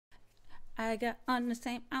I got on the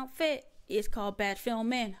same outfit. It's called Bad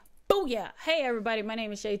Filmin'. Booyah! Hey everybody, my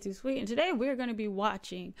name is Shaytosweet, and today we're going to be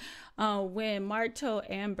watching when Mark told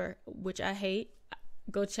Amber, which I hate,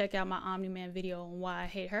 go check out my Omni-Man video on why I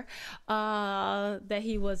hate her, that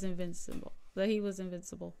he was invincible.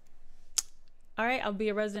 Alright, I'll be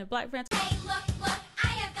a resident black fan. Hey, look, I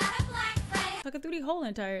have got a black friend. Talking through the whole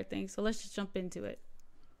entire thing, so let's just jump into it.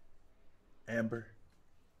 Amber,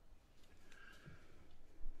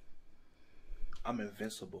 I'm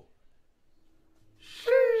invincible.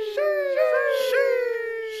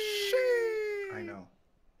 I know.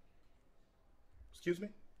 Excuse me?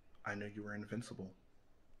 I knew you were invincible.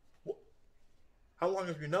 What? How long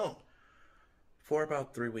have you known? For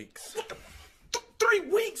about 3 weeks. What the 3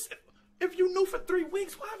 weeks? If you knew for 3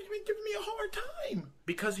 weeks, why have you been giving me a hard time?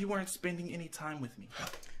 Because you weren't spending any time with me.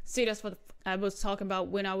 See, that's what I was talking about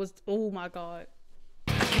when I was, oh my god.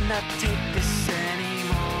 I cannot take this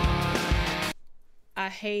anymore. I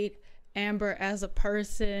hate Amber as a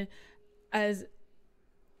person, as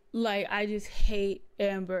like I just hate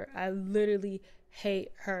Amber. I literally hate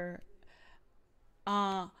her.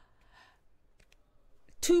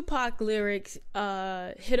 Tupac lyrics,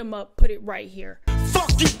 hit 'em up, put it right here.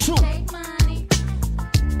 Fuck you too. Take money.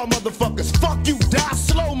 Motherfuckers, fuck you, die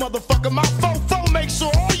slow, motherfucker. My fofo make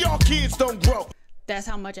sure all y'all kids don't grow. That's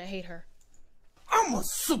how much I hate her. I'm a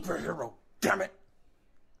superhero, damn it.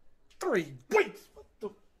 3 weeks. What the?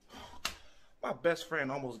 My best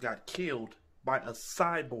friend almost got killed by a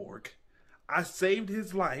cyborg. I saved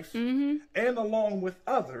his life, and along with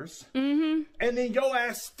others, and then your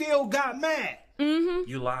ass still got mad.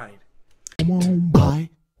 You lied. I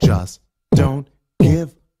just don't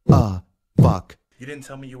give a fuck. You didn't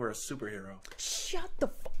tell me you were a superhero. Shut the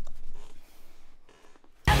fuck.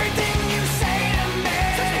 Everything you say to me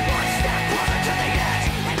takes me one step closer to the edge,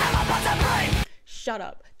 and I'm about to break. Shut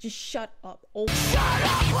up. Just shut up. Oh, Shut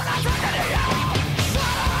up when I'm talking to you.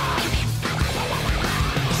 Shut up.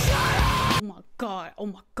 Shut up. oh my god. Oh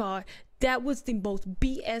my god. That was the most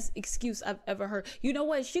BS excuse I've ever heard. You know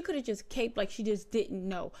what? She could have just caped like she just didn't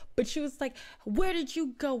know. But she was like, where did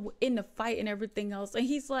you go in the fight and everything else? And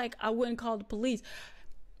he's like, I wouldn't call the police.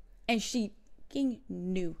 And she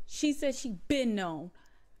knew. She said she been known.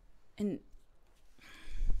 And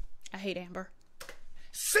I hate Amber.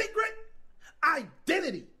 Secret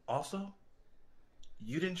identity. Also,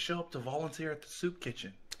 you didn't show up to volunteer at the soup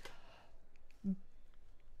kitchen.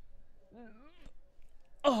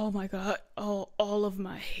 Oh my god. Oh, all of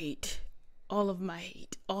my hate. All of my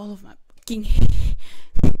hate. All of my fucking hate.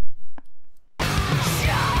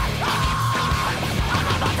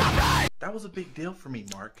 That was a big deal for me,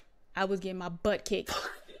 Mark. I was getting my butt kicked.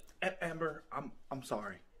 Amber, I'm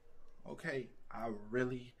sorry. Okay, I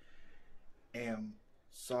really am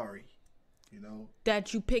sorry. You know,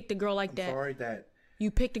 That you picked a girl like I'm that. sorry that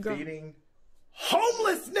You picked a girl. feeding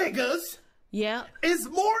homeless niggas Yeah. is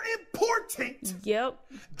more important Yep.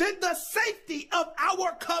 than the safety of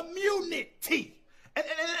our community. And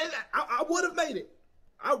I would have made it.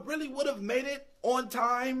 I really would have made it on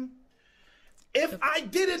time if I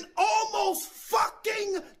didn't almost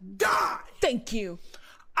fucking die. Thank you.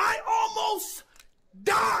 I almost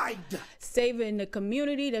died. Saving the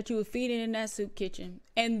community that you were feeding in that soup kitchen.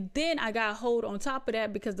 And then I got hold on top of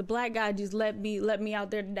that because the black guy just let me out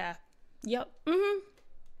there to die. Yep.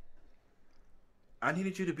 I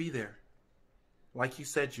needed you to be there, like you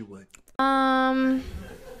said you would.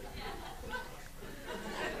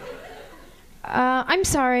 I'm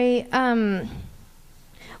sorry.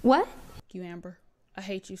 What? You, Amber. I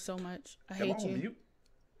hate you so much. I Am I hate on you. mute?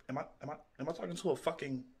 Am I talking to a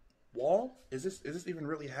fucking wall? Is this even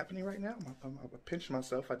really happening right now? I pinched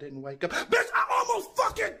myself. I didn't wake up. Bitch, I almost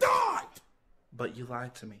fucking died. But you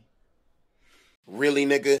lied to me. Really,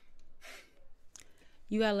 nigga?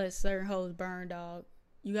 You gotta let certain hoes burn, dog.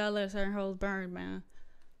 You gotta let certain hoes burn, man.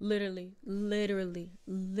 Literally. She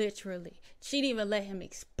didn't even let him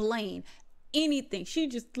explain anything. She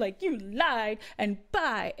just like, you lied and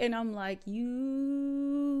bye. And I'm like,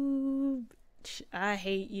 I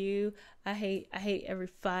hate you. I hate every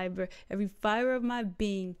fiber of my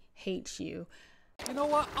being hates you. You know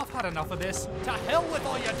what? I've had enough of this. To hell with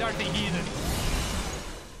all you dirty heathen.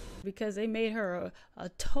 Because they made her a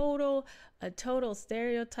total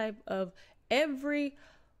stereotype of every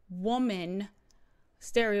woman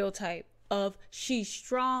stereotype of she's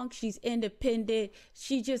strong, she's independent,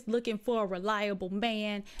 she's just looking for a reliable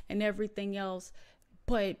man and everything else.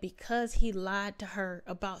 But because he lied to her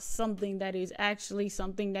about something that is actually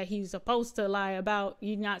something that he's supposed to lie about,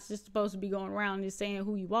 you're not just supposed to be going around and saying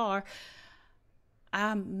who you are.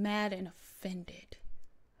 I'm mad and offended.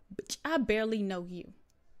 Bitch, I barely know you.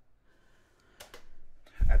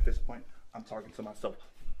 At this point, I'm talking to myself.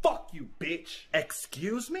 Fuck you, bitch.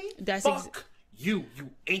 Excuse me? Fuck you, you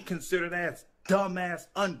inconsiderate ass, dumb ass,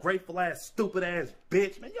 ungrateful ass, stupid ass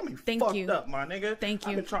bitch. Man, you got me fucked up, my nigga. Thank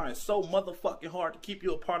you. I've been trying so motherfucking hard to keep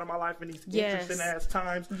you a part of my life in these interesting ass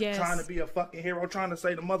times. Trying to be a fucking hero, trying to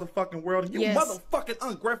save the motherfucking world. You motherfucking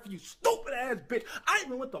ungrateful, you stupid ass bitch. I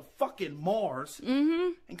even went to fucking Mars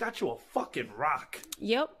and got you a fucking rock.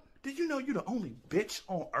 Yep. Did you know you're the only bitch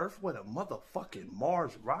on Earth with a motherfucking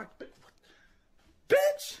Mars rock?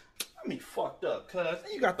 Bitch! I mean, fucked up, cuz.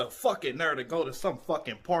 You got the fucking nerve to go to some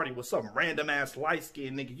fucking party with some random ass light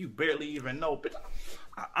skinned nigga you barely even know. Bitch,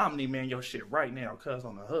 I Omni-Man your shit right now, cuz,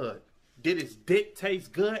 on the hood. Did his dick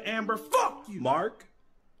taste good, Amber? Fuck you, Mark.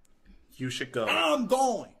 You should go. I'm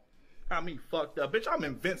going. Got me fucked up. Bitch, I'm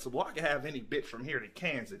invincible. I can have any bitch from here to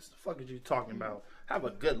Kansas. The fuck is you talking about? Have a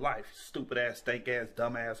good life, stupid ass, stank ass,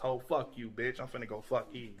 dumb ass hoe. Fuck you, bitch. I'm finna go fuck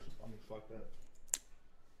Eve. I'm fucked up.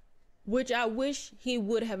 Which I wish he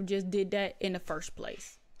would have just did that in the first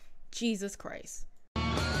place. Jesus Christ. It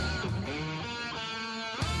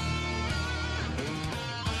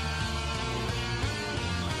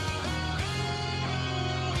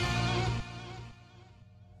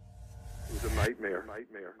was a nightmare.